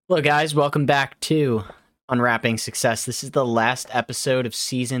Hello, guys. Welcome back to Unwrapping Success. This is the last episode of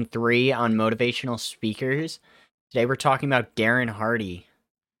Season 3 on motivational speakers. Today we're talking about Darren Hardy.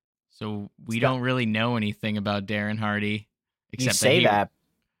 So we don't really know anything about Darren Hardy, You except say that,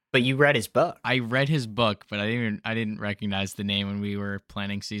 but you read his book. I read his book, but I didn't recognize the name when we were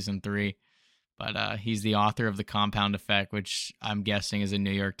planning Season 3. But he's the author of The Compound Effect, which I'm guessing is a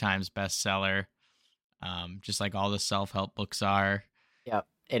New York Times bestseller, just like all the self-help books are. Yep,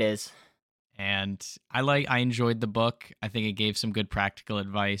 it is. And I enjoyed the book. I think it gave some good practical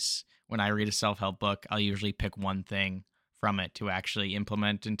advice. When I read a self-help book, I'll usually pick one thing from it to actually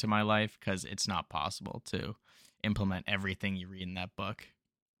implement into my life, because it's not possible to implement everything you read in that book.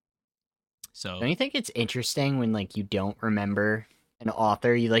 So Don't you think it's interesting when you don't remember an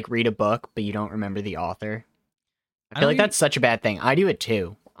author? You read a book, but you don't remember the author. I feel like that's such a bad thing. I do it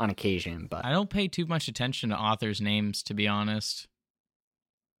too on occasion, but I don't pay too much attention to authors' names, to be honest.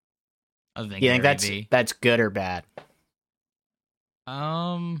 Other than you think Gary that's good or bad?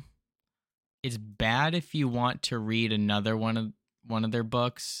 It's bad if you want to read another one of their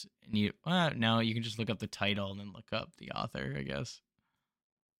books, and you can just look up the title and then look up the author, I guess.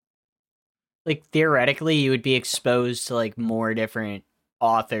 Theoretically, you would be exposed to more different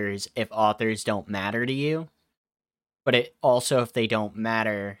authors if authors don't matter to you. But it also, if they don't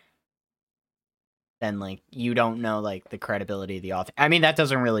matter, then you don't know the credibility of the author. I mean, that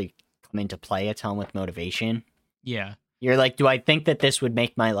doesn't really come into play a ton with motivation. Yeah. You're do I think that this would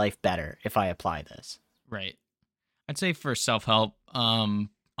make my life better if I apply this? Right. I'd say for self-help,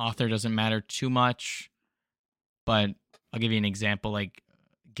 author doesn't matter too much, but I'll give you an example.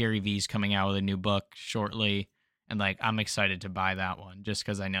 Gary Vee's coming out with a new book shortly, and I'm excited to buy that one just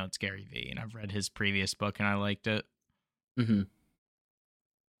because I know it's Gary Vee, and I've read his previous book and I liked it. Mm-hmm.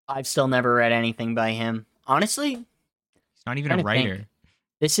 I've still never read anything by him. Honestly, he's not even a writer.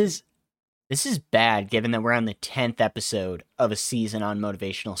 This is bad, given that we're on the 10th episode of a season on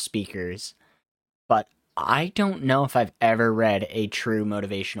motivational speakers. But I don't know if I've ever read a true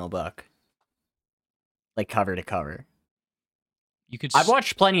motivational book, cover to cover. I've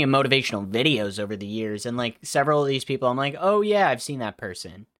watched plenty of motivational videos over the years, and several of these people, I'm like, oh yeah, I've seen that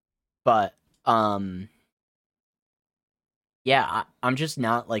person. But yeah, I'm just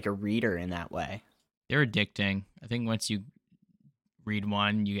not a reader in that way. They're addicting. I think once you read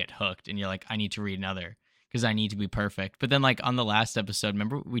one, you get hooked, and you're like, I need to read another because I need to be perfect. But then on the last episode,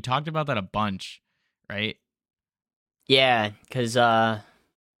 remember we talked about that a bunch, right? Yeah, because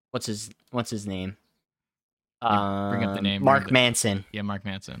what's his name? Bring up the name. Mark Manson. Yeah, Mark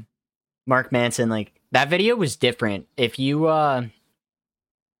Manson. Mark Manson, that video was different. If you're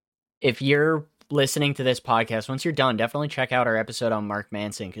listening to this podcast, once you're done, definitely check out our episode on Mark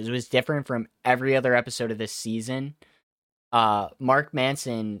Manson, because it was different from every other episode of this season. Mark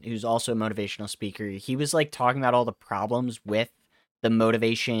Manson, who's also a motivational speaker, he was talking about all the problems with the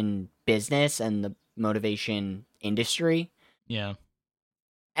motivation business and the motivation industry. Yeah.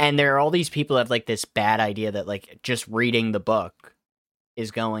 And there are all these people that have this bad idea that just reading the book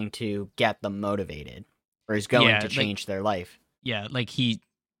is going to get them motivated or is going to change their life. Yeah, he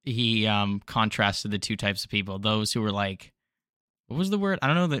contrasted the two types of people. Those who were what was the word? I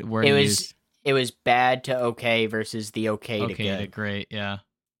don't know the word he used. It was bad to okay versus the okay to good. Okay to great, yeah.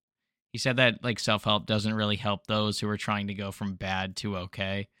 He said that self-help doesn't really help those who are trying to go from bad to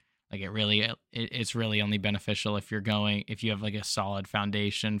okay. It's really only beneficial if you have a solid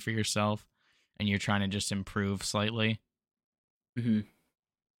foundation for yourself and you're trying to just improve slightly. Mm-hmm.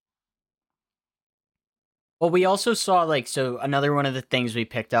 Well, we also saw so another one of the things we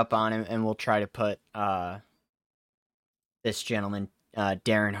picked up on, and we'll try to put this gentleman,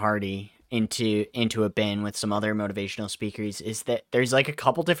 Darren Hardy, into a bin with some other motivational speakers, is that there's a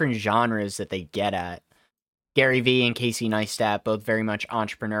couple different genres that they get at. Gary Vee and Casey Neistat, both very much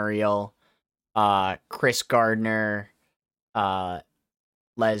entrepreneurial. Chris Gardner,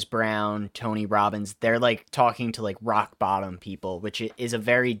 Les Brown, Tony Robbins, they're talking to rock bottom people, which is a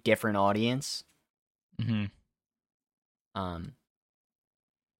very different audience. Mm-hmm.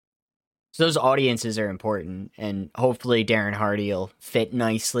 So those audiences are important, and hopefully Darren Hardy will fit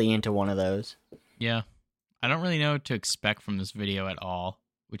nicely into one of those. Yeah. I don't really know what to expect from this video at all,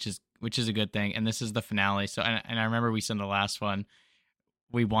 which is a good thing. And this is the finale. So, and I remember we said in the last one,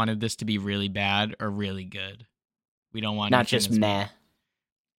 we wanted this to be really bad or really good. We don't want not just meh.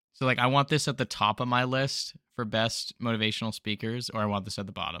 So I want this at the top of my list for best motivational speakers, or I want this at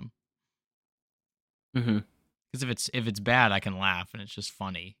the bottom. Mm-hmm. Because if it's bad, I can laugh and it's just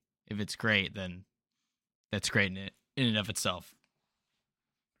funny. If it's great, then that's great in and of itself.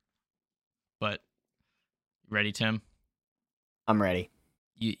 But ready, Tim? I'm ready.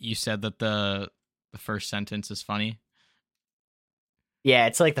 You said that the first sentence is funny. Yeah,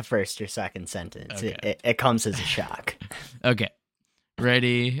 it's like the first or second sentence. Okay. It comes as a shock. Okay.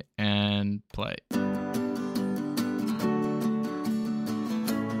 Ready and play.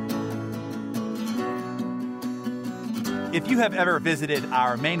 If you have ever visited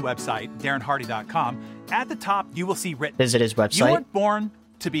our main website, darrenhardy.com, at the top you will see written, Visit his website. You weren't born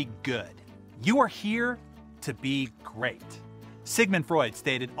to be good. You are here to be great. Sigmund Freud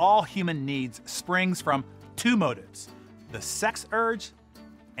stated all human needs springs from two motives, the sex urge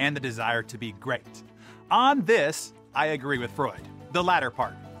and the desire to be great. On this, I agree with Freud. The latter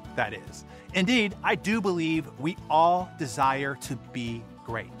part, that is. Indeed, I do believe we all desire to be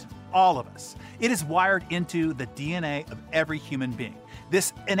great. All of us. It is wired into the DNA of every human being.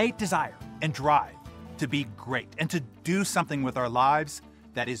 This innate desire and drive to be great and to do something with our lives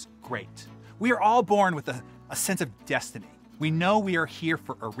that is great. We are all born with a sense of destiny. We know we are here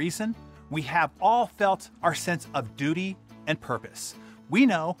for a reason. We have all felt our sense of duty and purpose. We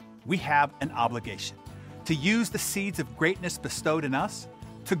know we have an obligation to use the seeds of greatness bestowed in us,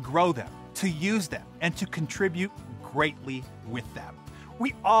 to grow them, to use them, and to contribute greatly with them.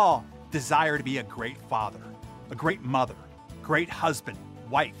 We all desire to be a great father, a great mother, great husband,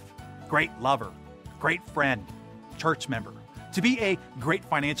 wife, great lover, great friend, church member, to be a great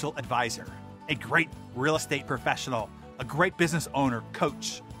financial advisor, a great real estate professional, a great business owner,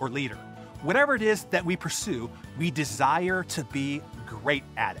 coach, or leader. Whatever it is that we pursue, we desire to be great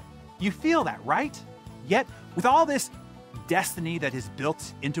at it. You feel that, right? Yet, with all this destiny that is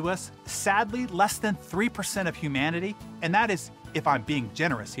built into us, sadly, less than 3% of humanity, and that is, if I'm being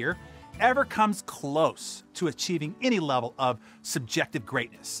generous here, ever comes close to achieving any level of subjective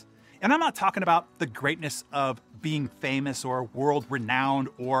greatness. And I'm not talking about the greatness of being famous or world-renowned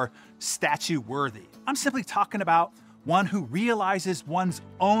or statue-worthy. I'm simply talking about one who realizes one's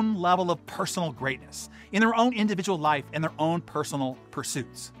own level of personal greatness in their own individual life and their own personal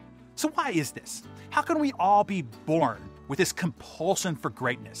pursuits. So why is this? How can we all be born with this compulsion for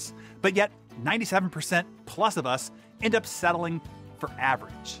greatness, but yet 97% plus of us end up settling for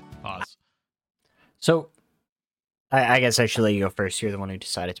average? Pause. So, I guess I should let you go first. You're the one who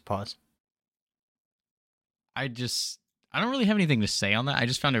decided to pause. I don't really have anything to say on that. I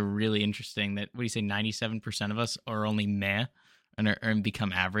just found it really interesting that, what do you say, 97% of us are only meh and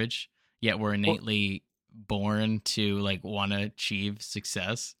become average, yet we're innately born to like want to achieve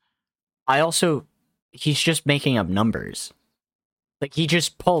success. He's just making up numbers. Like, he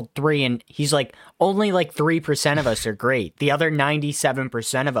just pulled 3 and he's like, only like 3% of us are great. The other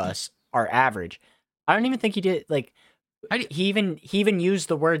 97% of us are average. I don't even think he did, like, he even used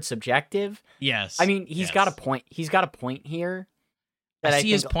the word subjective. Yes. I mean, he's got a point. He's got a point here. I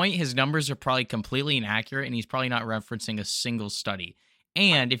see his point. His numbers are probably completely inaccurate, and he's probably not referencing a single study.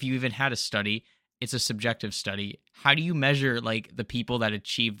 And if you even had a study, it's a subjective study. How do you measure, like, the people that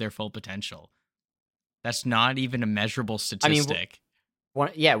achieve their full potential? That's not even a measurable statistic. One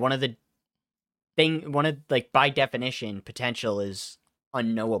of by definition, potential is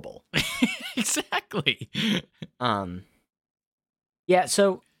unknowable. Exactly. Yeah,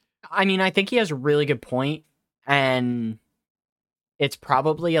 so, I mean, I think he has a really good point, and it's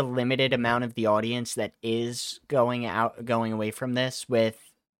probably a limited amount of the audience that is going away from this with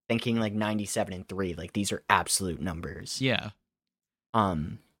thinking like 97 and 3, like these are absolute numbers. Yeah.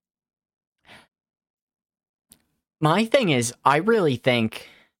 My thing is, I really think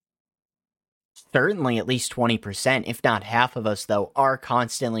certainly at least 20%, if not half of us, though, are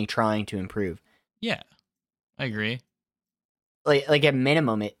constantly trying to improve. Yeah, I agree. Like at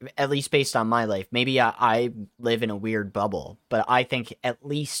minimum, at least based on my life, maybe I live in a weird bubble, but I think at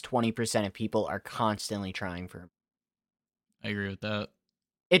least 20% of people are constantly trying for. I agree with that.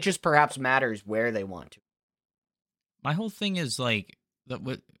 It just perhaps matters where they want to. My whole thing is like that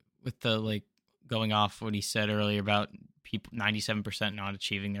with the like going off what he said earlier about people 97% not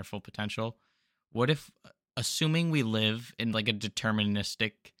achieving their full potential. What if, assuming we live in like a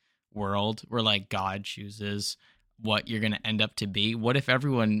deterministic world where like God chooses what you're going to end up to be, what if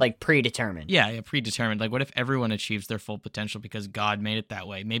everyone like predetermined? Yeah, predetermined. Like, what if everyone achieves their full potential because God made it that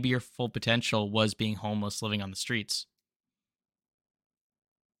way? Maybe your full potential was being homeless, living on the streets.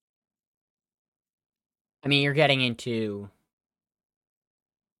 I mean, you're getting into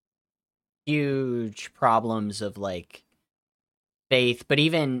huge problems of like faith, but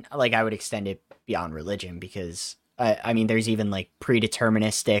even like I would extend it beyond religion, because I mean, there's even like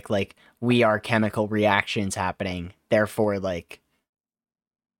predeterministic, like we are chemical reactions happening. Therefore, like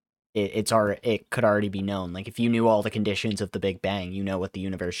it could already be known. Like if you knew all the conditions of the Big Bang, you know what the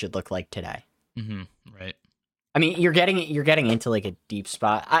universe should look like today. Mm-hmm. Right. I mean, you're getting into like a deep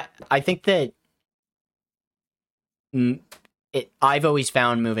spot. I think that I've always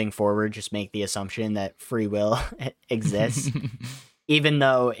found moving forward, just make the assumption that free will exists, even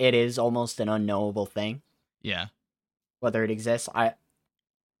though it is almost an unknowable thing. Yeah. Whether it exists,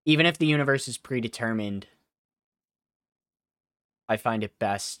 even if the universe is predetermined, I find it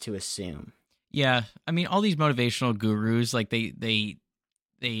best to assume. Yeah, I mean, all these motivational gurus, like they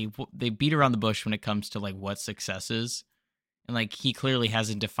beat around the bush when it comes to like what success is, and like he clearly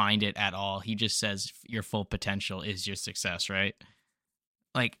hasn't defined it at all. He just says your full potential is your success, right?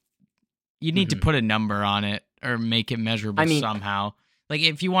 Like you need to put a number on it or make it measurable somehow. Like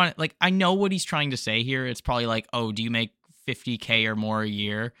if you want, like I know what he's trying to say here. It's probably like, oh, do you make 50K or more a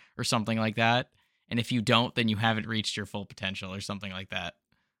year or something like that? And if you don't, then you haven't reached your full potential or something like that.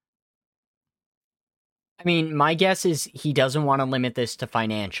 I mean, my guess is he doesn't want to limit this to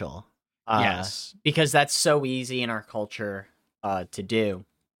financial. Yes. Because that's so easy in our culture to do.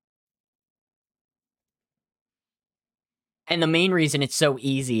 And the main reason it's so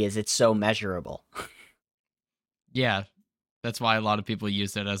easy is it's so measurable. Yeah. That's why a lot of people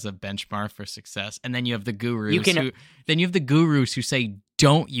use it as a benchmark for success. And then you have the gurus who say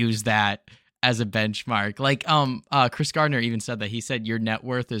don't use that as a benchmark. Like Chris Gardner even said that. He said your net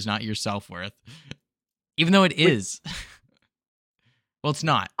worth is not your self-worth. Even though it is. Well, it's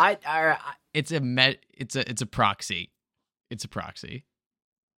not. It's a proxy. It's a proxy.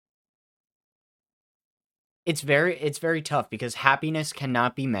 It's very tough because happiness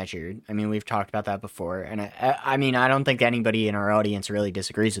cannot be measured. I mean, we've talked about that before, and I mean, I don't think anybody in our audience really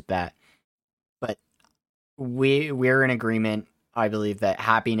disagrees with that. But we're in agreement, I believe, that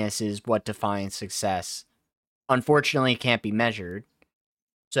happiness is what defines success. Unfortunately, it can't be measured.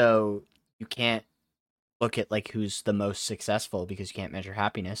 So you can't look at like who's the most successful because you can't measure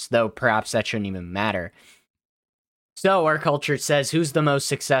happiness, though perhaps that shouldn't even matter. So our culture says who's the most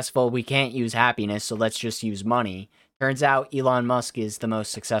successful? We can't use happiness, so let's just use money. Turns out Elon Musk is the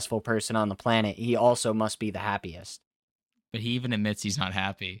most successful person on the planet. He also must be the happiest. But he even admits he's not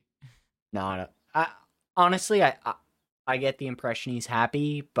happy. No, honestly, I get the impression he's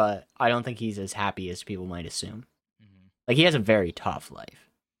happy, but I don't think he's as happy as people might assume. Mm-hmm. Like he has a very tough life,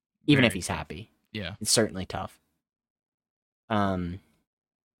 even if he's happy. Yeah. It's certainly tough.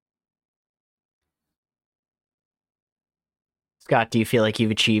 Scott, do you feel like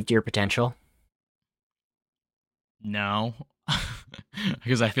you've achieved your potential? No.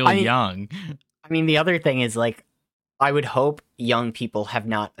 Because I feel young. I mean, the other thing is, like, I would hope young people have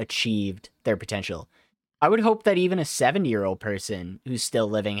not achieved their potential. I would hope that even a 70-year-old person who's still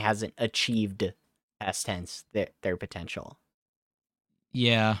living hasn't achieved, past tense, their potential.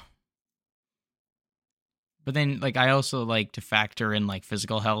 Yeah. But then, like, I also like to factor in, like,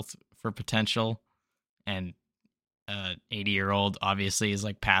 physical health for potential. And 80-year-old obviously is,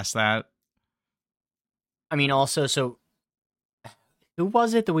 like, past that. I mean, also, so who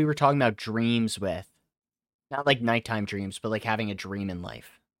was it that we were talking about dreams with? Not, like, nighttime dreams, but, like, having a dream in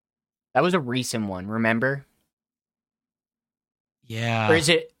life. That was a recent one, remember? Yeah. Or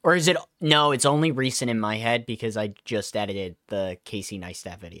is it, no, it's only recent in my head because I just edited the Casey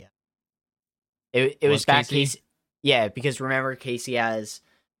Neistat video. It was back Casey? Yeah, because remember Casey has,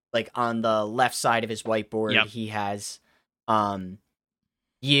 like, on the left side of his whiteboard, he has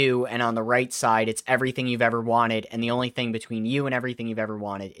you, and on the right side, it's everything you've ever wanted, and the only thing between you and everything you've ever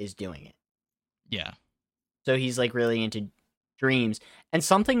wanted is doing it. Yeah. So he's, like, really into dreams. And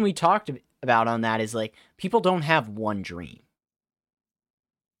something we talked about on that is, like, people don't have one dream.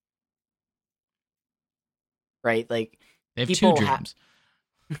 Right? Like, they have two dreams.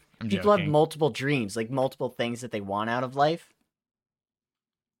 People have multiple dreams, like multiple things that they want out of life.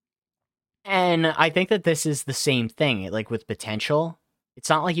 And I think that this is the same thing, like with potential. It's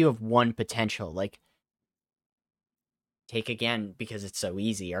not like you have one potential. Like, take again, because it's so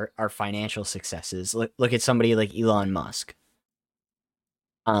easy, our financial successes. Look at somebody like Elon Musk.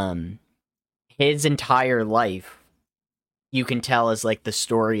 His entire life, you can tell is like the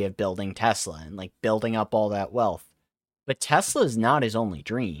story of building Tesla and like building up all that wealth. But Tesla is not his only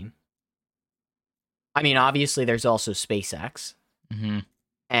dream. I mean, obviously, there's also SpaceX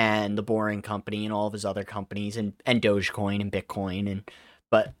and the Boring Company and all of his other companies and Dogecoin and Bitcoin.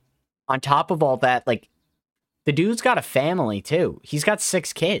 But on top of all that, like, the dude's got a family, too. He's got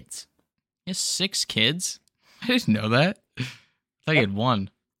 6 kids. He has 6 kids? I didn't know that. I thought he had 1.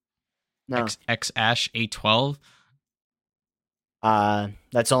 No. Ash A12?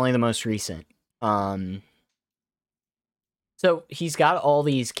 That's only the most recent. So he's got all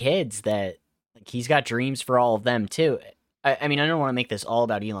these kids that, like, he's got dreams for all of them too. I mean, I don't want to make this all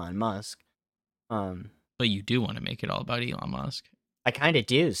about Elon Musk. But But you do want to make it all about Elon Musk. I kind of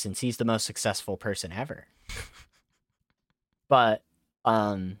do, since he's the most successful person ever. But,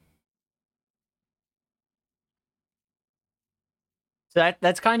 so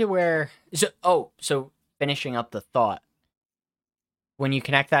that's kind of where, so finishing up the thought, when you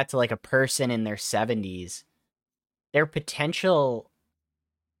connect that to like a person in their 70s, their potential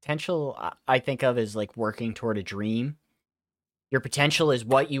I think of as like working toward a dream. Your potential is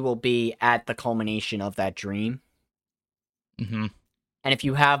what you will be at the culmination of that dream. Mm-hmm. And if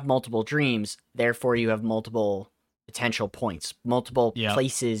you have multiple dreams, therefore you have multiple potential points, multiple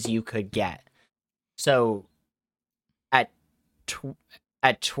places you could get. So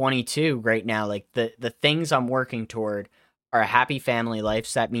at 22 right now, like the things I'm working toward are a happy family life.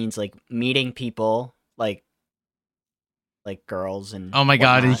 So that means like meeting people like girls and oh my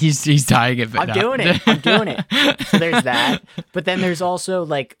god, he's dying of it. I'm doing it. So there's that, but then there's also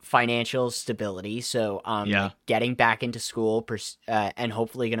like financial stability. So like getting back into school, and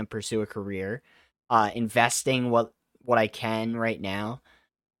hopefully going to pursue a career, investing what I can right now,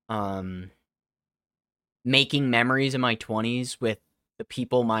 making memories in my 20s with the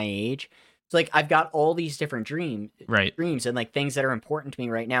people my age. So like I've got all these different dreams and like things that are important to me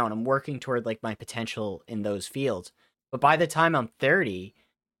right now, and I'm working toward like my potential in those fields. But by the time I'm 30,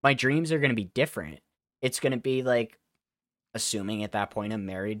 my dreams are going to be different. It's going to be like, assuming at that point I'm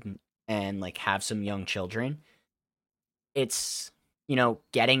married and like have some young children. It's,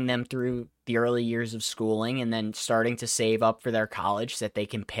 getting them through the early years of schooling and then starting to save up for their college so that they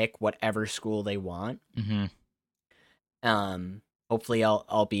can pick whatever school they want. Mm-hmm. Hopefully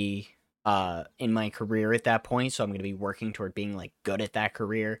I'll be in my career at that point, so I'm going to be working toward being like good at that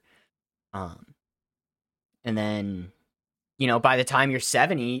career. And then by the time you're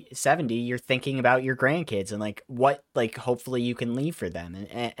 70, you're thinking about your grandkids and like what, like hopefully you can leave for them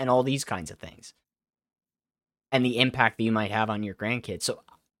and all these kinds of things. And the impact that you might have on your grandkids. So,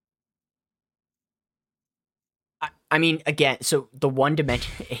 I mean, again, so the one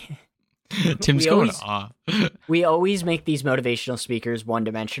dimension... Tim's going off. We always make these motivational speakers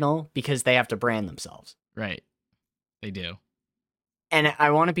one-dimensional because they have to brand themselves. Right. They do. And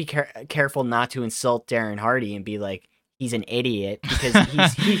I want to be careful not to insult Darren Hardy and be like, he's an idiot, because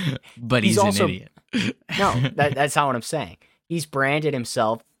he's also, an idiot. No, that's not what I'm saying. He's branded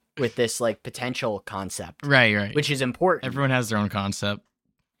himself with this like potential concept. Right. Which is important. Everyone has their own concept.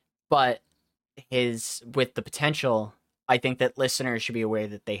 But with the potential, I think that listeners should be aware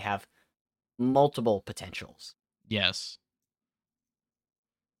that they have multiple potentials. Yes.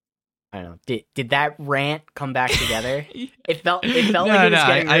 I don't know. Did that rant come back together? It felt like it was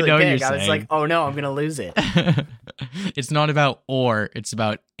getting really I know big. You're I was like, oh no, I'm gonna lose it. It's not about or, it's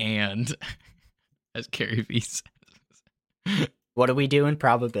about and, as Gary Vee says. What do we do in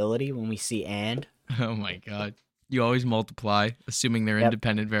probability when we see and? Oh my god. You always multiply, assuming they're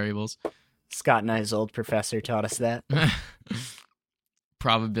independent variables. Scott and I's old professor taught us that.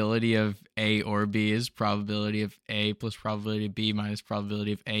 Probability of A or B is probability of A plus probability of B minus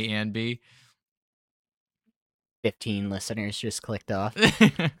probability of A and B. 15 listeners just clicked off.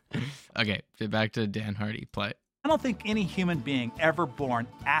 Okay, back to Dan Hardy. Play. I don't think any human being ever born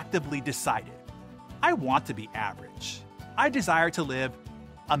actively decided, I want to be average. I desire to live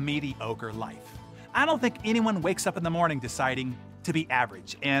a mediocre life. I don't think anyone wakes up in the morning deciding to be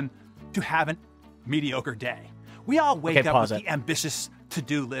average and to have a mediocre day. We all wake up with the ambitious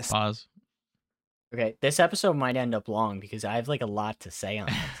to-do list. Pause. Okay, this episode might end up long because I have like a lot to say on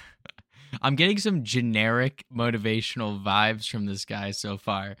it. I'm getting some generic motivational vibes from this guy so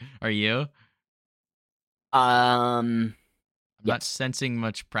far. Are you? I'm not sensing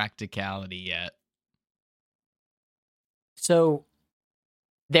much practicality yet. So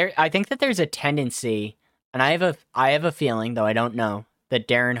I think that there's a tendency, and I have a feeling, though I don't know, that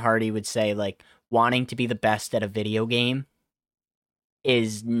Darren Hardy would say like wanting to be the best at a video game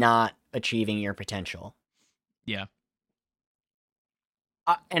is not achieving your potential. Yeah.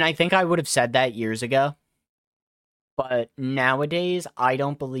 And I think I would have said that years ago. But nowadays, I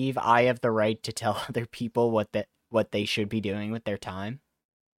don't believe I have the right to tell other people what they should be doing with their time.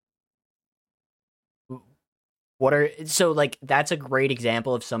 So like that's a great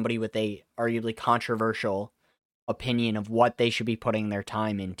example of somebody with a arguably controversial opinion of what they should be putting their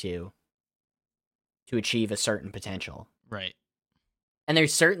time into to achieve a certain potential. Right. And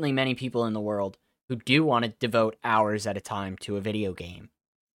there's certainly many people in the world who do want to devote hours at a time to a video game.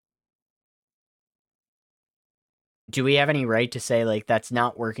 Do we have any right to say like that's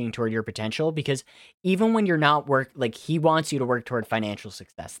not working toward your potential? Because even when you're not like he wants you to work toward financial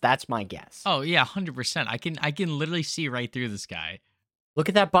success. That's my guess. Oh yeah, 100%. I can literally see right through this guy. Look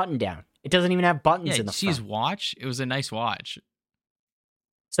at that button down. It doesn't even have buttons Yeah, in the see his front. watch? It was a nice watch.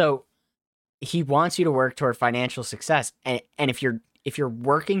 So he wants you to work toward financial success, and if you're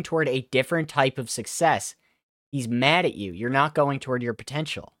working toward a different type of success, he's mad at you. You're not going toward your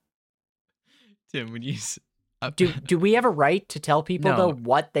potential. Tim, when you Do we have a right to tell people No. though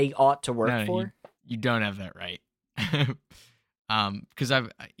what they ought to work No, for? you don't have that right. Because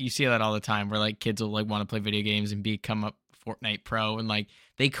you see that all the time where like kids will like want to play video games and become a Fortnite pro, and like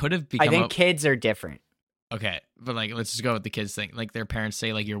they could have become. I think kids are different. Okay, but like let's just go with the kids thing. Like their parents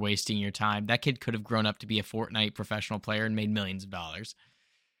say like you're wasting your time. That kid could have grown up to be a Fortnite professional player and made millions of dollars.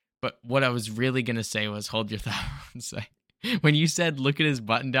 But what I was really gonna say was hold your thought and say. When you said look at his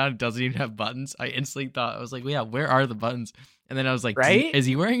button down, it doesn't even have buttons, I instantly thought, I was like, well, yeah, where are the buttons? And then I was like, right? Is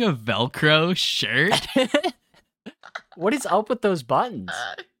he wearing a Velcro shirt? What is up with those buttons?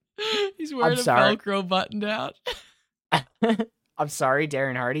 He's wearing a sorry. Velcro button down. I'm sorry,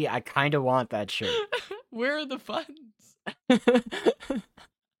 Darren Hardy. I kind of want that shirt. Where are the buttons?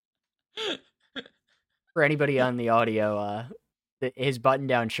 For anybody on the audio, his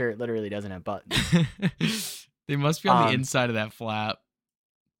button-down shirt literally doesn't have buttons. They must be on the inside of that flap.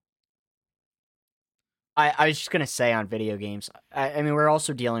 I was just going to say on video games, I mean, we're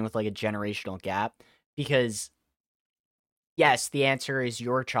also dealing with like a generational gap because, yes, the answer is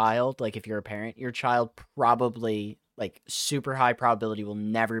your child. Like if you're a parent, your child probably, like super high probability, will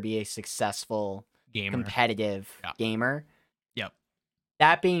never be a successful, competitive gamer. Yep.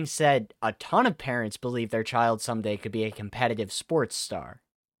 That being said, a ton of parents believe their child someday could be a competitive sports star.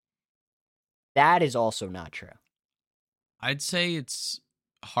 That is also not true. I'd say it's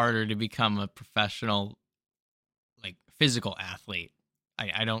harder to become a professional, like physical athlete.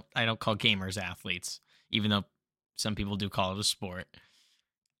 I don't call gamers athletes, even though some people do call it a sport.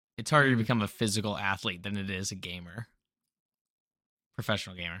 It's harder to become a physical athlete than it is a gamer.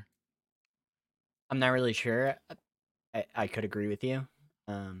 Professional gamer. I'm not really sure. I could agree with you.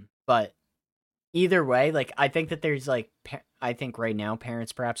 But either way, like I think that there's like I think right now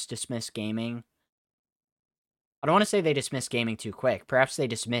parents perhaps dismiss gaming. I don't want to say they dismiss gaming too quick. Perhaps they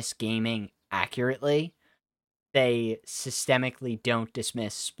dismiss gaming accurately. They systemically don't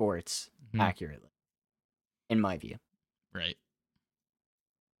dismiss sports accurately, in my view. Right.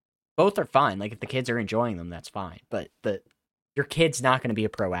 Both are fine. Like if the kids are enjoying them, that's fine. But your kid's not going to be a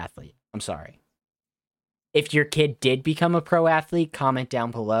pro athlete. I'm sorry. If your kid did become a pro athlete, comment down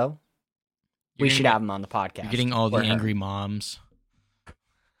below. We should have him on the podcast. You're getting all the angry moms.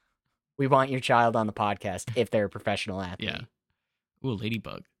 We want your child on the podcast if they're a professional athlete. Yeah. Ooh,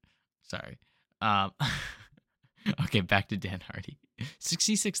 ladybug. Sorry. Okay, back to Dan Hardy.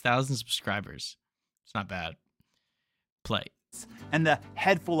 66,000 subscribers. It's not bad. Play. And the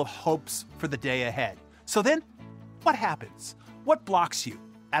head full of hopes for the day ahead. So then, what happens? What blocks you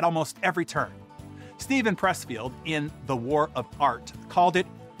at almost every turn? Stephen Pressfield, in The War of Art, called it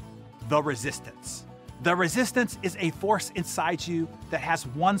the resistance. The resistance is a force inside you that has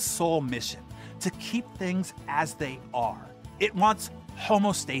one sole mission: to keep things as they are. It wants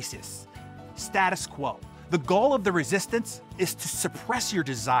homeostasis, status quo. The goal of the resistance is to suppress your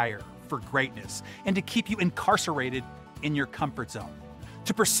desire for greatness and to keep you incarcerated in your comfort zone.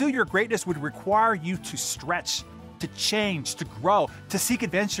 To pursue your greatness would require you to stretch, to change, to grow, to seek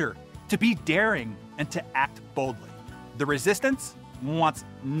adventure, to be daring, and to act boldly. The resistance wants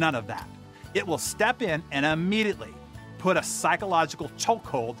none of that. It will step in and immediately put a psychological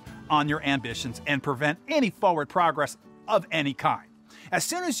chokehold on your ambitions and prevent any forward progress of any kind. As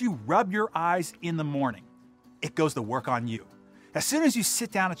soon as you rub your eyes in the morning, it goes to work on you. As soon as you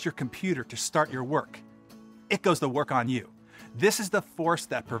sit down at your computer to start your work, it goes to work on you. This is the force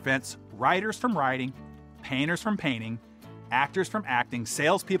that prevents writers from writing, painters from painting, actors from acting,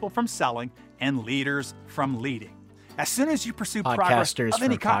 salespeople from selling, and leaders from leading. As soon as you pursue progress of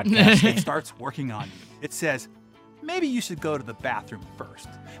any kind, it starts working on you. It says, maybe you should go to the bathroom first.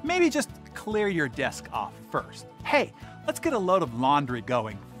 Maybe just clear your desk off first. Hey, let's get a load of laundry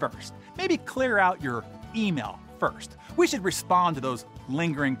going first. Maybe clear out your email first. We should respond to those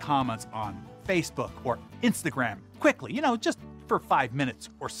lingering comments on Facebook or Instagram quickly, just for 5 minutes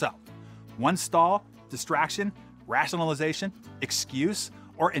or so. One stall, distraction, rationalization, excuse,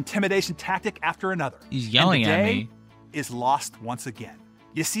 or intimidation tactic after another. He's yelling and the at day me. Is lost once again.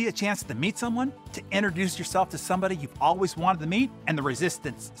 You see a chance to meet someone, to introduce yourself to somebody you've always wanted to meet, and the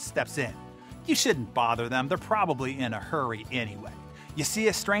resistance steps in. You shouldn't bother them. They're probably in a hurry anyway. You see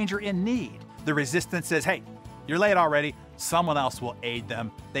a stranger in need. The resistance says, hey, you're late already. Someone else will aid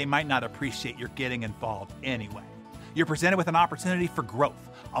them. They might not appreciate your getting involved anyway. You're presented with an opportunity for growth,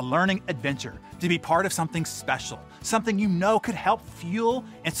 a learning adventure, to be part of something special, something you know could help fuel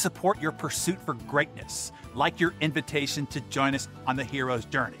and support your pursuit for greatness, like your invitation to join us on the hero's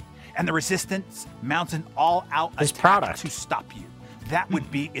journey. And the Resistance mounts an all-out attack to stop you. That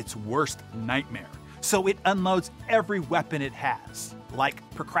would be its worst nightmare. So it unloads every weapon it has, like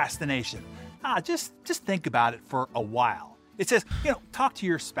procrastination. Just think about it for a while. It says, talk to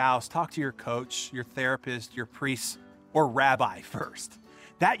your spouse, talk to your coach, your therapist, your priest, or rabbi first.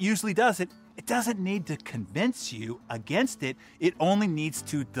 That usually does it. It doesn't need to convince you against it. It only needs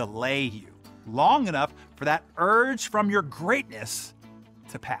to delay you long enough for that urge from your greatness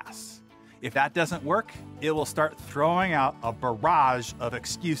to pass. If that doesn't work, it will start throwing out a barrage of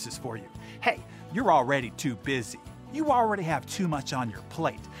excuses for you. Hey, you're already too busy. You already have too much on your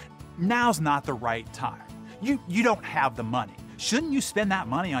plate. Now's not the right time. You don't have the money. Shouldn't you spend that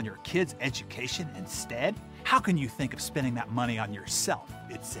money on your kids' education instead? How can you think of spending that money on yourself,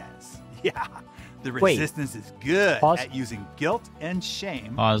 it says. Yeah, the Resistance is good at using guilt and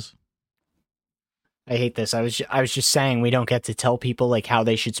shame. Pause. I hate this. I was just saying we don't get to tell people like how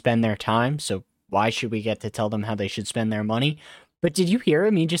they should spend their time, so why should we get to tell them how they should spend their money? But did you hear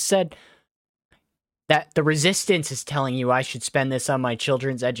him? He just said that the Resistance is telling you I should spend this on my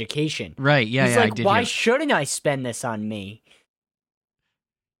children's education. Right, yeah, He's yeah, like, I did why hear. shouldn't I spend this on me?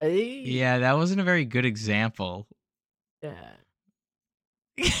 Yeah, that wasn't a very good example. Yeah.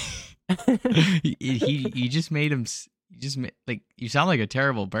 You just made him. Like you sound like a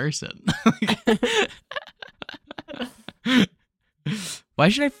terrible person. Why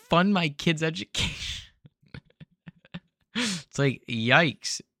should I fund my kids' education? It's like,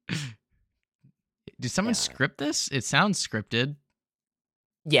 yikes. Did someone script this? It sounds scripted.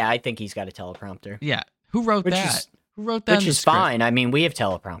 Yeah, I think he's got a teleprompter. Yeah. Who wrote that? Who wrote that? Which is fine. I mean, we have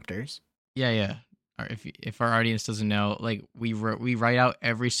teleprompters. Yeah. If our audience doesn't know, like we write out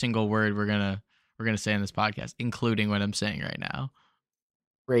every single word we're gonna say on this podcast, including what I'm saying right now.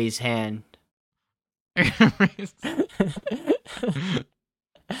 Raise hand. It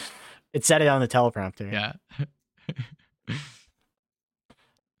said it on the teleprompter. Yeah.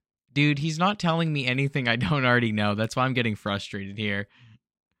 Dude, he's not telling me anything I don't already know. That's why I'm getting frustrated here.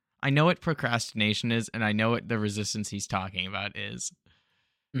 I know what procrastination is, and I know what the Resistance he's talking about is.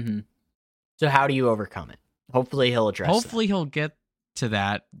 Mm-hmm. So how do you overcome it? Hopefully he'll address Hopefully he'll get to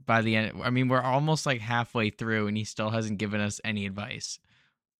that by the end. I mean, we're almost like halfway through, and he still hasn't given us any advice.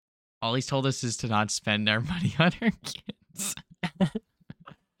 All he's told us is to not spend our money on our kids.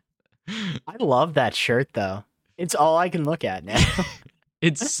 I love that shirt, though. It's all I can look at now.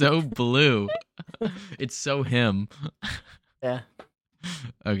 It's so blue. It's so him. Yeah.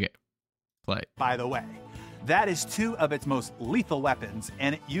 Okay. Play. By the way, that is two of its most lethal weapons,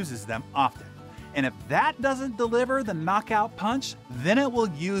 and it uses them often. And if that doesn't deliver the knockout punch, then it will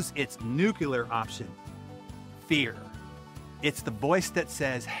use its nuclear option, fear. It's the voice that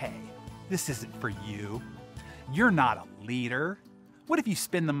says, hey, this isn't for you. You're not a leader. What if you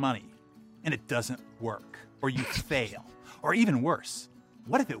spend the money and it doesn't work, or you fail, or even worse,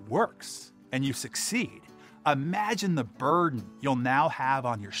 what if it works and you succeed? Imagine the burden you'll now have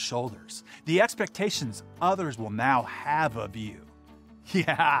on your shoulders, the expectations others will now have of you.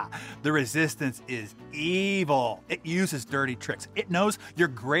 Yeah, the Resistance is evil. It uses dirty tricks. It knows your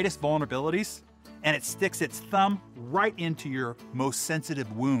greatest vulnerabilities, and it sticks its thumb right into your most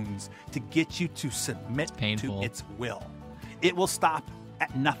sensitive wounds to get you to submit to its will. It will stop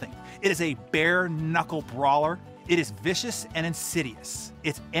at nothing. It is a bare-knuckle brawler. It is vicious and insidious.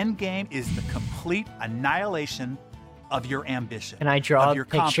 Its end game is the complete annihilation of your ambition. Can I draw a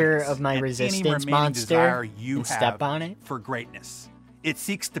picture of my Resistance monster and step on it? For greatness. It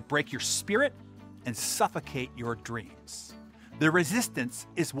seeks to break your spirit and suffocate your dreams. The Resistance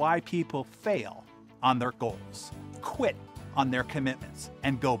is why people fail on their goals, quit on their commitments,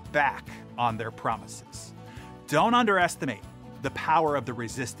 and go back on their promises. Don't underestimate the power of the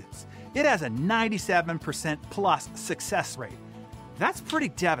Resistance. It has a 97% plus success rate. That's pretty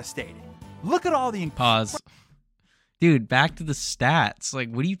devastating. Look at all the... Pause. Dude, back to the stats. Like,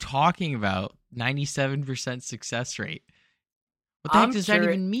 what are you talking about? 97% success rate. What the heck does that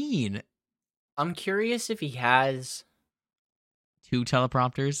even mean? I'm curious if he has... 2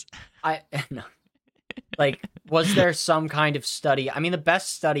 teleprompters? No. Like, was there some kind of study? I mean, the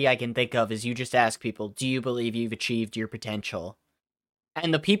best study I can think of is you just ask people, do you believe you've achieved your potential?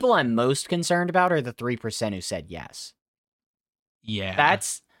 And the people I'm most concerned about are the 3% who said yes. Yeah.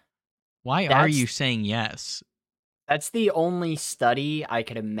 Why are you saying yes? That's the only study I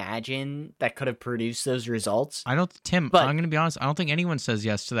could imagine that could have produced those results. Tim, I'm going to be honest. I don't think anyone says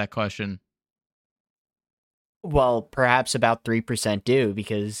yes to that question. Well, perhaps about 3% do,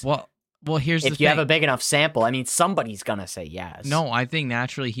 because Well, here's the if thing. you have a big enough sample, I mean, somebody's gonna say yes. No, I think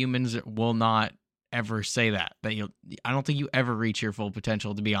naturally humans will not ever say that. I don't think you ever reach your full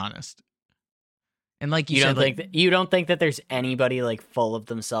potential, to be honest. And like you said, you don't think that there's anybody like full of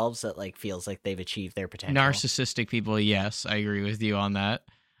themselves that like feels like they've achieved their potential? narcissistic people, yes, I agree with you on that.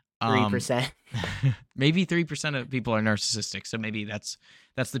 3%. Maybe 3% of people are narcissistic, so maybe that's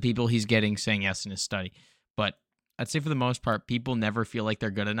the people he's getting saying yes in his study. But I'd say for the most part, people never feel like they're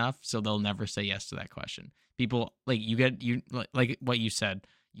good enough, so they'll never say yes to that question. People like like what you said,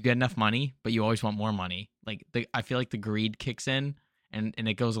 you get enough money, but you always want more money. Like I feel like the greed kicks in, and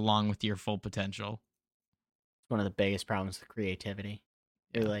it goes along with your full potential. One of the biggest problems with creativity.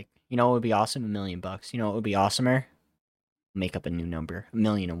 Yeah. They're like, you know what would be awesome? $1 million. You know what would be awesomer? Make up a new number.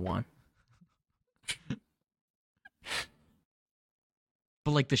 1,000,001.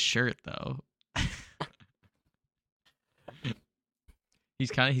 But like the shirt though.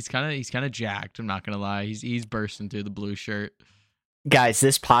 He's kind of jacked, I'm not going to lie. He's bursting through the blue shirt. Guys,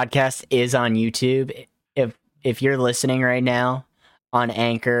 this podcast is on YouTube. If you're listening right now on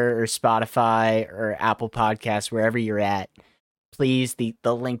Anchor or Spotify or Apple Podcasts, wherever you're at, please, the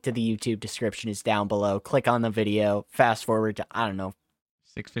link to the YouTube description is down below. Click on the video, fast forward to, I don't know,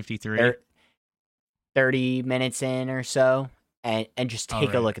 6:53. 30 minutes in or so, and just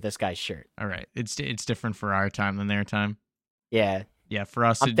take a look at this guy's shirt. All right. It's different for our time than their time. Yeah. Yeah, for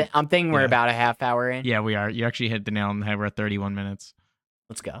us. I'm thinking we're about a half hour in. Yeah, we are. You actually hit the nail on the head. We're at 31 minutes.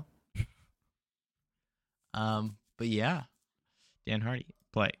 Let's go. But yeah, Dan Hardy,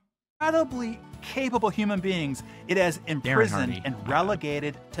 play. Incredibly capable human beings, it has imprisoned Hardy. and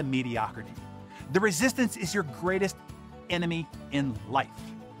relegated to mediocrity. The resistance is your greatest enemy in life.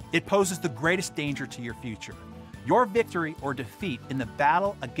 It poses the greatest danger to your future. Your victory or defeat in the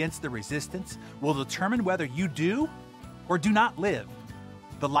battle against the resistance will determine whether you do or do not live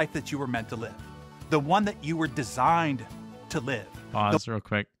the life that you were meant to live, the one that you were designed to live. Pause real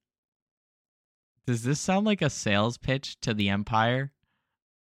quick. Does this sound like a sales pitch to the Empire?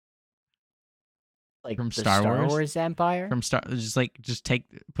 Like From the Star Wars? Empire?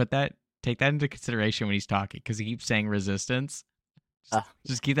 Take that into consideration when he's talking, because he keeps saying resistance.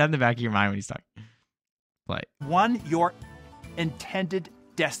 Just keep that in the back of your mind when he's talking. Play. One, your intended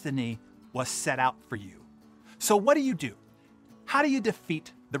destiny was set out for you. So what do? How do you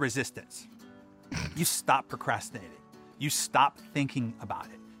defeat the resistance? You stop procrastinating. You stop thinking about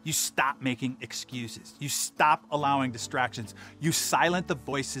it. You stop making excuses. You stop allowing distractions. You silence the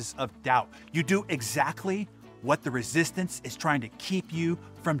voices of doubt. You do exactly what the resistance is trying to keep you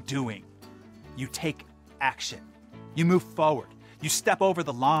from doing. You take action. You move forward. You step over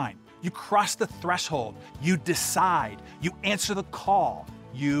the line. You cross the threshold. You decide. You answer the call.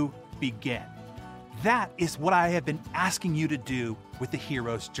 You begin. That is what I have been asking you to do with the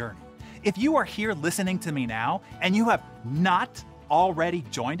hero's journey. If you are here listening to me now and you have not already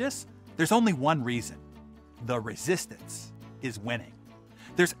joined us, there's only one reason. The resistance is winning.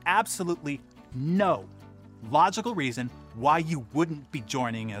 There's absolutely no logical reason why you wouldn't be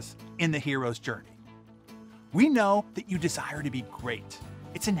joining us in the hero's journey. We know that you desire to be great.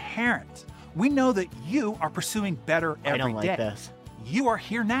 It's inherent. We know that you are pursuing better every day. I don't like this. You are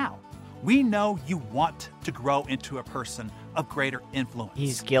here now. We know you want to grow into a person of greater influence.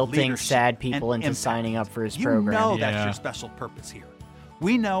 He's guilting leadership, sad people and into impact. signing up for his You program. know that's Yeah. your special purpose here.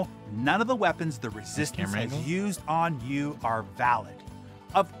 We know none of the weapons the resistance camera has angle? used on you are valid.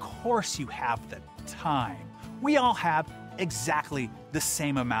 Of course you have the time. We all have exactly the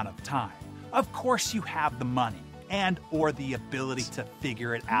same amount of time. Of course you have the money and or the ability to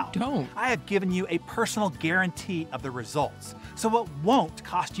figure it out. don't. I have given you a personal guarantee of the results, so it won't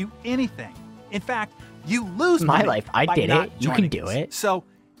cost you anything. In fact, you lose My money life, I by did not it. You can joining do us. it. So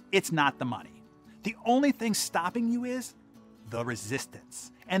it's not the money. The only thing stopping you is the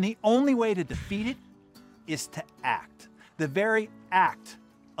resistance. And the only way to defeat it is to act. The very act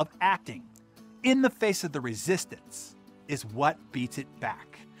of acting in the face of the resistance is what beats it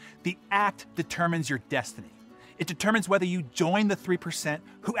back. The act determines your destiny. It determines whether you join the 3%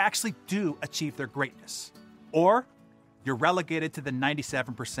 who actually do achieve their greatness, or you're relegated to the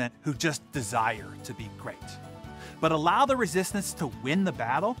 97% who just desire to be great. But allow the resistance to win the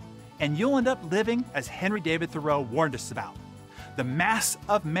battle, and you'll end up living as Henry David Thoreau warned us about, the mass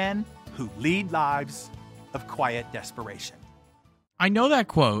of men who lead lives of quiet desperation. I know that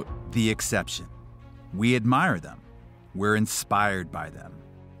quote. The exception. We admire them, we're inspired by them,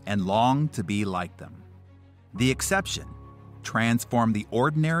 and long to be like them. The exception. Transform the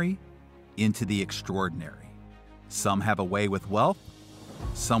ordinary into the extraordinary. Some have a way with wealth,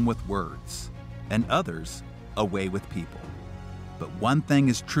 some with words, and others away with people. But one thing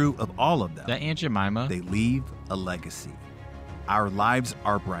is true of all of them. That Aunt Jemima? They leave a legacy. Our lives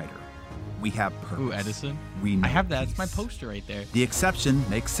are brighter. We have purpose. Ooh, Edison? We know I have that. peace. It's my poster right there. The exception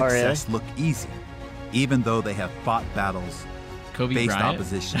makes Oh, really? success look easy, even though they have fought battles, Kobe faced Bryant?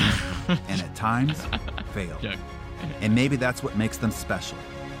 opposition, and at times failed. Joke. And maybe that's what makes them special.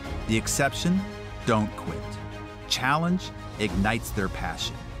 The exception don't quit. Challenge ignites their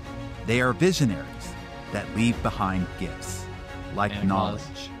passion. They are visionaries that leave behind gifts like Santa Claus.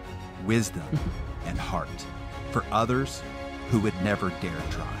 knowledge, wisdom, and heart for others who would never dare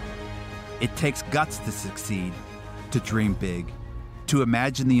try. It takes guts to succeed, to dream big, to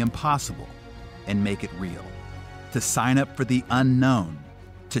imagine the impossible and make it real, to sign up for the unknown,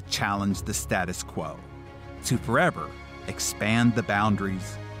 to challenge the status quo, to forever expand the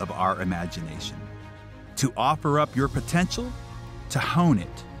boundaries of our imagination, to offer up your potential, to hone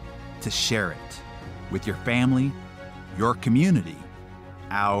it, to share it with your family, your community,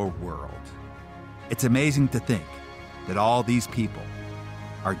 our world. It's amazing to think that all these people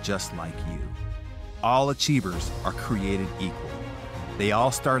are just like you. All achievers are created equal. They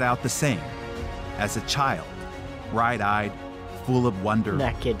all start out the same, as a child, bright-eyed, full of wonder,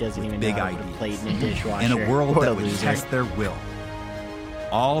 That kid doesn't with even big know how to put a ideas. plate in a dishwasher. in a world What that a would loser. test their will.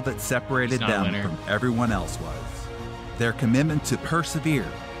 All that separated He's not a them winner. from everyone else was their commitment to persevere,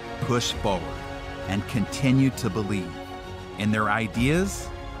 push forward, and continue to believe in their ideas,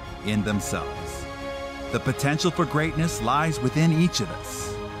 in themselves. The potential for greatness lies within each of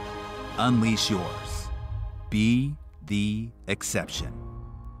us. Unleash yours. Be the exception.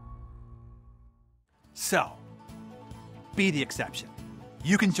 So, be the exception.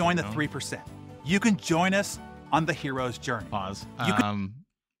 You can join the No. 3%. You can join us on the hero's journey. Pause. You could-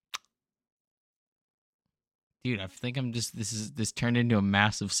 Dude, I think I'm just this turned into a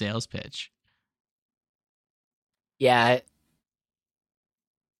massive sales pitch. Yeah,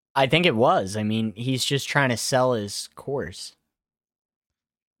 I think it was. I mean, he's just trying to sell his course.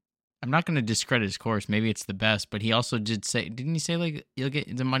 I'm not going to discredit his course. Maybe it's the best, but he also did say, didn't he say like you'll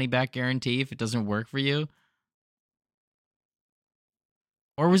get the money back guarantee if it doesn't work for you?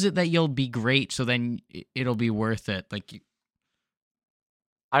 Or was it that you'll be great, so then it'll be worth it? Like,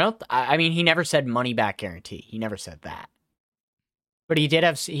 I mean, he never said money back guarantee. He never said that. But he did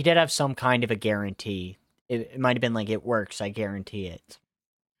have some kind of a guarantee. It might have been like, it works, I guarantee it.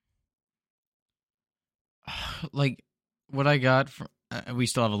 like what I got from, we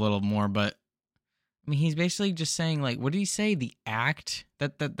still have a little more, but I mean, he's basically just saying like, what did he say? The act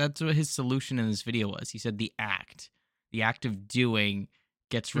that's what his solution in this video was. He said the act of doing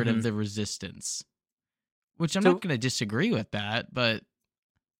gets rid of the resistance, which I'm So- not going to disagree with that, but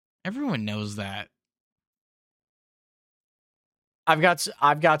everyone knows that. I've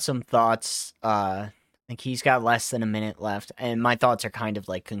got some thoughts. I think he's got less than a minute left, and my thoughts are kind of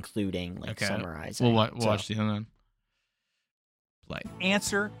like concluding, like Okay. summarizing. We'll So- watch the other one. Play.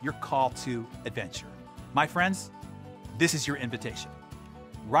 Answer your call to adventure. My friends, this is your invitation.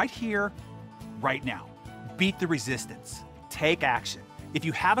 Right here, right now. Beat the resistance. Take action. If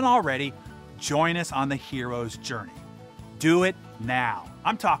you haven't already, join us on the hero's journey. Do it now.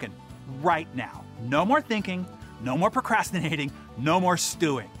 I'm talking right now. No more thinking, no more procrastinating, no more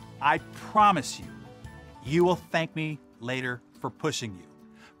stewing. I promise you, you will thank me later for pushing you,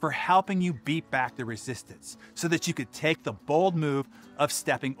 for helping you beat back the resistance so that you could take the bold move of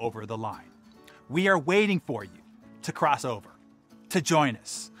stepping over the line. We are waiting for you to cross over, to join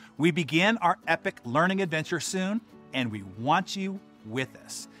us. We begin our epic learning adventure soon, and we want you with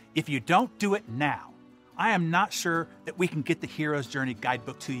us. If you don't do it now, I am not sure that we can get the Hero's Journey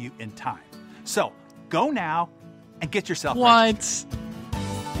guidebook to you in time. So go now and get yourself registered.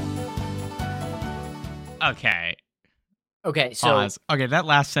 Okay. Okay, so Pause. Okay, that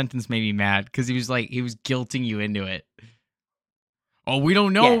last sentence made me mad because he was guilting you into it. Oh, we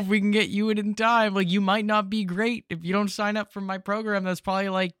don't know Yeah. if we can get you in time. Like, you might not be great if you don't sign up for my program. That's probably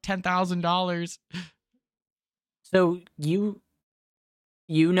like $10,000. So you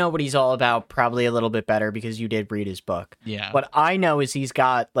know what he's all about probably a little bit better because you did read his book. Yeah. What I know is he's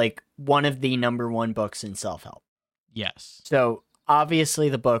got like one of the number one books in self-help. Yes. So obviously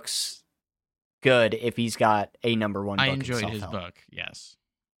the book's good if he's got a number one book I in enjoyed his self-help. book. Yes.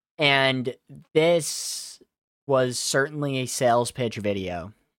 And this was certainly a sales pitch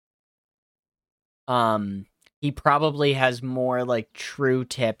video. He probably has more like true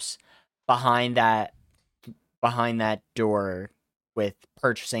tips behind that door with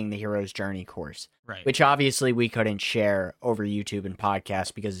purchasing the Hero's Journey course, Right. which obviously we couldn't share over YouTube and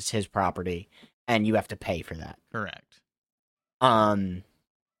podcast because it's his property and you have to pay for that. Correct. And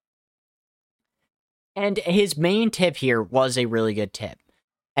And his main tip here was a really good tip.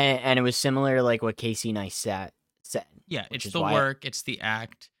 And it was similar to like what Casey and I said. Yeah, which it's is the why work, it's the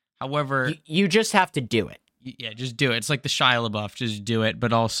act. However, you just have to do it. yeah, just do it. It's like the Shia LaBeouf, just do it.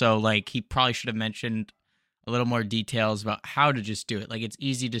 But also, like, he probably should have mentioned a little more details about how to just do it. Like, it's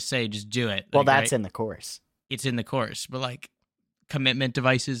easy to say, just do it. Well, like, that's right? in the course. It's in the course. But, like, commitment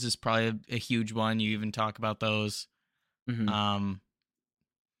devices is probably a huge one. You even talk about those. Mm-hmm.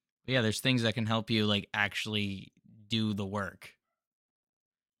 But yeah, there's things that can help you, like, actually do the work.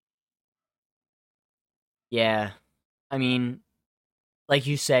 Yeah. I mean, like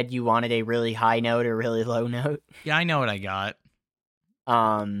you said, you wanted a really high note or really low note. Yeah, I know what I got.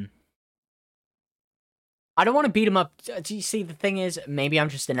 I don't want to beat him up. You see, the thing is, maybe I'm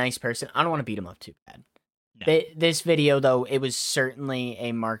just a nice person. I don't want to beat him up too bad. No. This video, though, it was certainly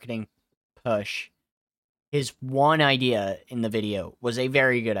a marketing push. His one idea in the video was a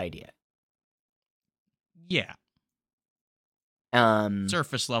very good idea. Yeah. And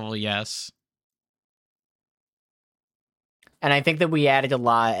Surface level, yes. I think that we added a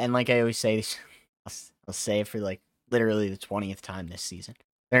lot, and like I always say, I'll say it for like literally the 20th time this season.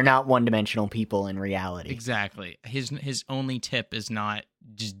 They're not one-dimensional people in reality. Exactly. His only tip is not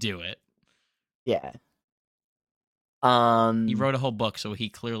just do it. Yeah. He wrote a whole book, so he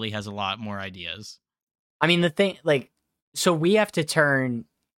clearly has a lot more ideas. I mean, the thing, like, so we have to turn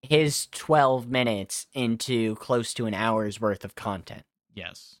his 12 minutes into close to an hour's worth of content.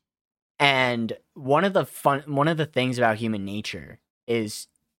 Yes. And one of the things about human nature is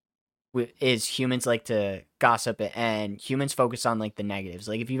humans like to gossip, and humans focus on like the negatives.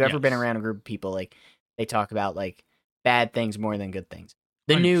 Like if you've ever been Yes. around a group of people, like they talk about like bad things more than good things.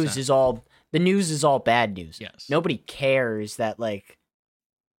 The 100%. news is all bad news. Yes. Nobody cares that like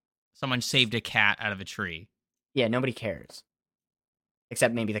Someone saved a cat out of a tree. yeah, nobody cares.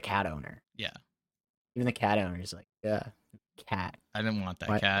 Except maybe the cat owner. Yeah. Even the cat owner is like, yeah, cat. I didn't want that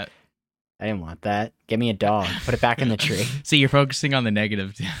What? cat. I didn't want that. Give me a dog. Put it back in the tree. See, you're focusing on the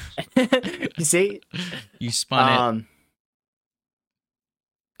negative. You see? You spun it.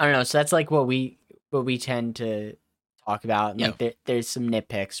 I don't know. So that's like what we tend to talk about. And Yeah. like there's some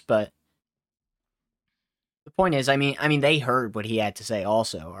nitpicks, but the point is, I mean, they heard what he had to say.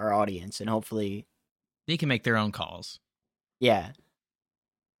 Also, our audience, and hopefully, They can make their own calls. yeah.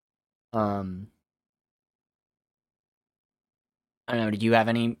 I don't know. Did you have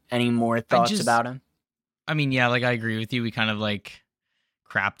any more thoughts about him? I mean, yeah, like I agree with you. We kind of like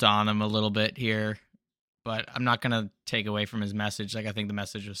crapped on him a little bit here, but I'm not gonna take away from his message. Like I think the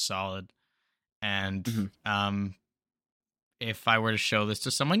message was solid, and if I were to show this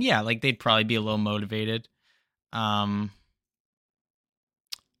to someone, yeah, like they'd probably be a little motivated. I'd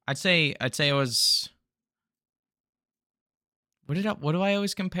say it was. What do I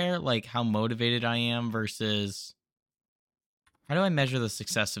always compare? Like how motivated I am versus. How do I measure the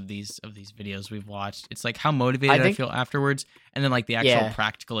success of these videos we've watched? It's like how motivated I feel afterwards, and then like the actual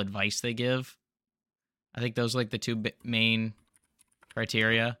practical advice they give. I think those are like the two main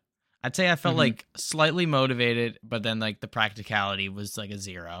criteria. I'd say I felt like slightly motivated, but then like the practicality was like a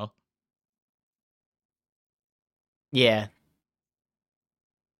 0. Yeah.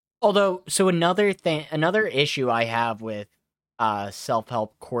 Although, so another issue I have with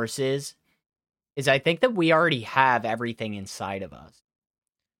self-help courses is I think that we already have everything inside of us.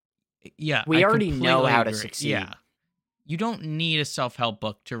 Yeah, we I already know how to agree. succeed. Yeah, you don't need a self-help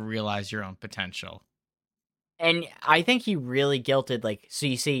book to realize your own potential. And I think he really guilted, like, so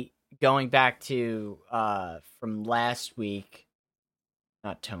you see, going back to from last week,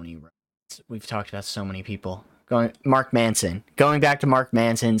 not Tony. We've talked about so many people. Mark Manson. Going back to Mark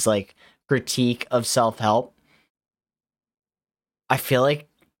Manson's like critique of self-help. I feel like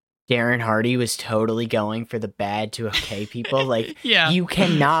Darren Hardy was totally going for the bad to okay people. Like, yeah. You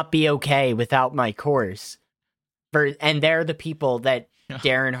cannot be okay without my course. And they're the people that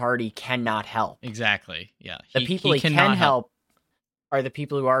Darren Hardy cannot help. Exactly. Yeah. The people he can help are the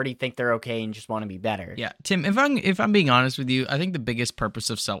people who already think they're okay and just want to be better. Yeah. Tim, if I'm being honest with you, I think the biggest purpose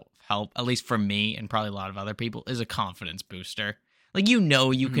of self-help, at least for me and probably a lot of other people, is a confidence booster. Like, you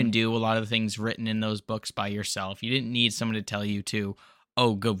can do a lot of the things written in those books by yourself. You didn't need someone to tell you to,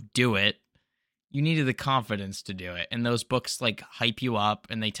 go do it. You needed the confidence to do it. And those books like hype you up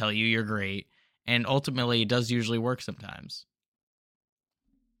and they tell you you're great. And ultimately, it does usually work sometimes.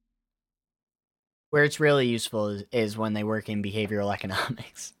 Where it's really useful is when they work in behavioral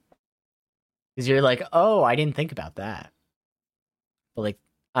economics. Because you're like, oh, I didn't think about that. But like,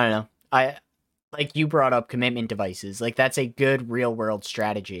 I don't know. Like you brought up commitment devices. Like that's a good real world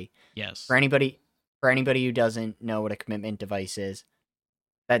strategy. Yes. For anybody who doesn't know what a commitment device is,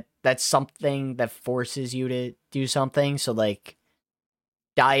 that's something that forces you to do something. So like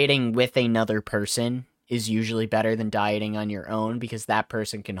dieting with another person is usually better than dieting on your own because that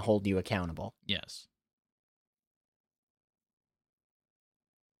person can hold you accountable. Yes.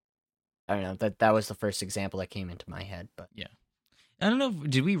 I don't know, that was the first example that came into my head, but Yeah. I don't know.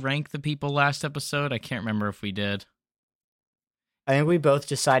 Did we rank the people last episode? I can't remember if we did. I think we both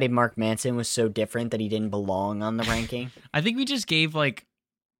decided Mark Manson was so different that he didn't belong on the ranking. I think we just gave like,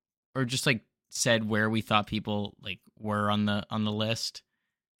 or just like said where we thought people like were on the list,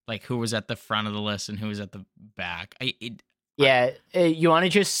 like who was at the front of the list and who was at the back. You want to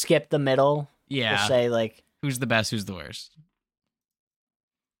just skip the middle? Yeah. We'll say like Who's the best? Who's the worst?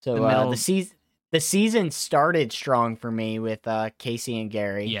 so. The middle- The season started strong for me with Casey and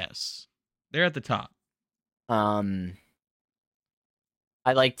Gary. Yes, they're at the top. I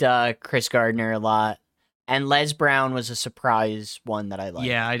liked Chris Gardner a lot, and Les Brown was a surprise one that I liked.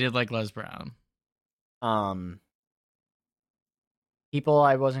 Yeah, I did like Les Brown. People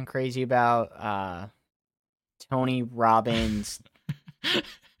I wasn't crazy about, Tony Robbins,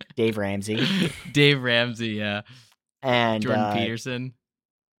 Dave Ramsey, Dave Ramsey, yeah. and Jordan Peterson.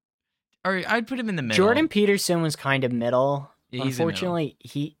 Or I'd put him in the middle. Jordan Peterson was kind of middle. Yeah, he's in the middle. Unfortunately,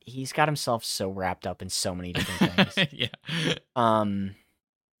 he's got himself so wrapped up in so many different things. Yeah.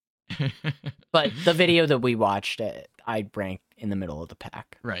 But the video that we watched, I'd rank in the middle of the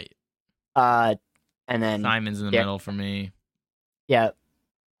pack. Right. And then Simon's in the middle for me. Yeah.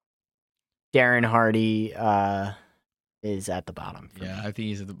 Darren Hardy is at the bottom. For Yeah, me. I think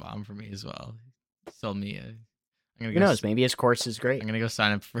he's at the bottom for me as well. He sold me. I'm gonna Who knows? Maybe his course is great. I'm gonna go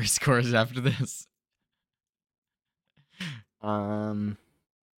sign up for his course after this. But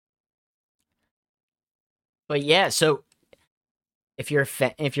yeah, so if you're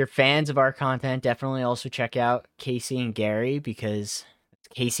fans of our content, definitely also check out Casey and Gary because it's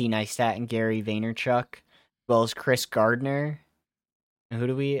Casey Neistat and Gary Vaynerchuk, as well as Chris Gardner. And who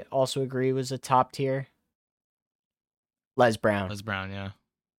do we also agree was a top tier? Les Brown. Les Brown, yeah.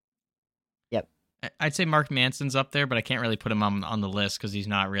 Yep. I'd say Mark Manson's up there, but I can't really put him on the list because he's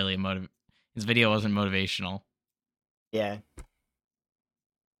not really his video wasn't motivational. Yeah.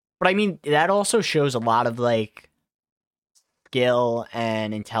 But I mean, that also shows a lot of like skill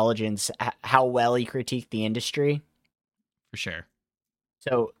and intelligence, how well he critiqued the industry. For sure.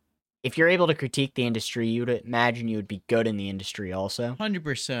 So if you're able to critique the industry, you would imagine you would be good in the industry also.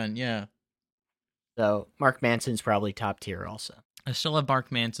 100%, yeah. So Mark Manson's probably top tier also. I still have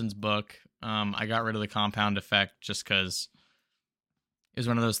Mark Manson's book. I got rid of the Compound Effect just because it was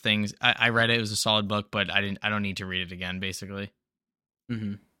one of those things. I read it; it was a solid book, but I don't need to read it again. Basically.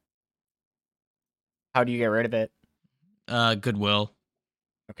 Mm-hmm. How do you get rid of it? Goodwill.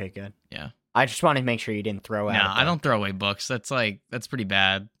 Okay, good. Yeah. I just wanted to make sure you didn't throw out. No, a book. I don't throw away books. That's pretty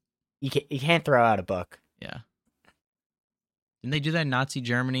bad. You can't throw out a book. Yeah. Didn't they do that in Nazi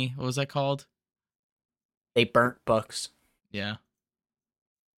Germany? What was that called? They burnt books. Yeah.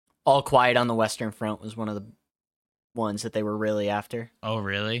 All Quiet on the Western Front was one of the ones that they were really after. Oh,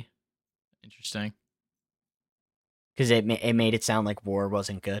 really? Interesting. Because it made it sound like war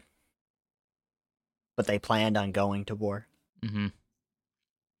wasn't good. But they planned on going to war. Mm-hmm.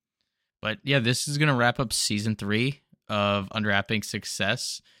 But yeah, this is going to wrap up season 3 of Unwrapping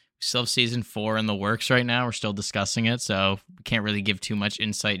Success. We still have season 4 in the works right now. We're still discussing it, so we can't really give too much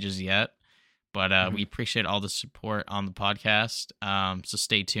insight just yet. But we appreciate all the support on the podcast. So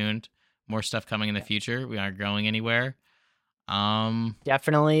stay tuned. More stuff coming in the future. We aren't going anywhere.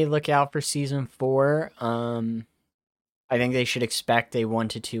 Definitely look out for season 4. I think they should expect a 1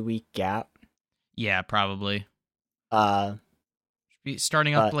 to 2 week gap. Yeah, probably. Be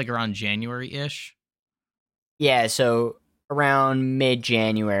starting up like around January-ish. Yeah, so around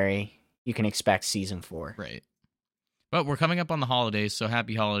mid-January, you can expect season 4. Right. But we're coming up on the holidays, so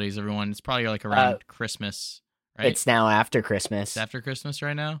happy holidays, everyone. It's probably like around Christmas, right? It's now after Christmas. It's after Christmas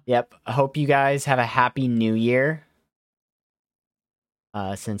right now? Yep. I hope you guys have a happy new year.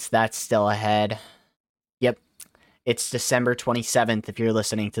 Since that's still ahead. Yep. It's December 27th if you're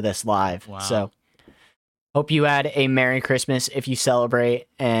listening to this live. Wow. So hope you had a Merry Christmas if you celebrate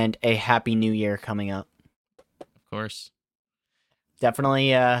and a Happy New Year coming up. Of course.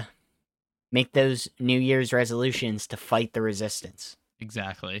 Definitely make those New Year's resolutions to fight the resistance.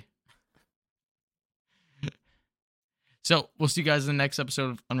 Exactly. So we'll see you guys in the next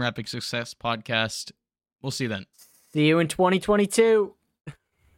episode of Unwrapping Success podcast. We'll see you then. See you in 2022.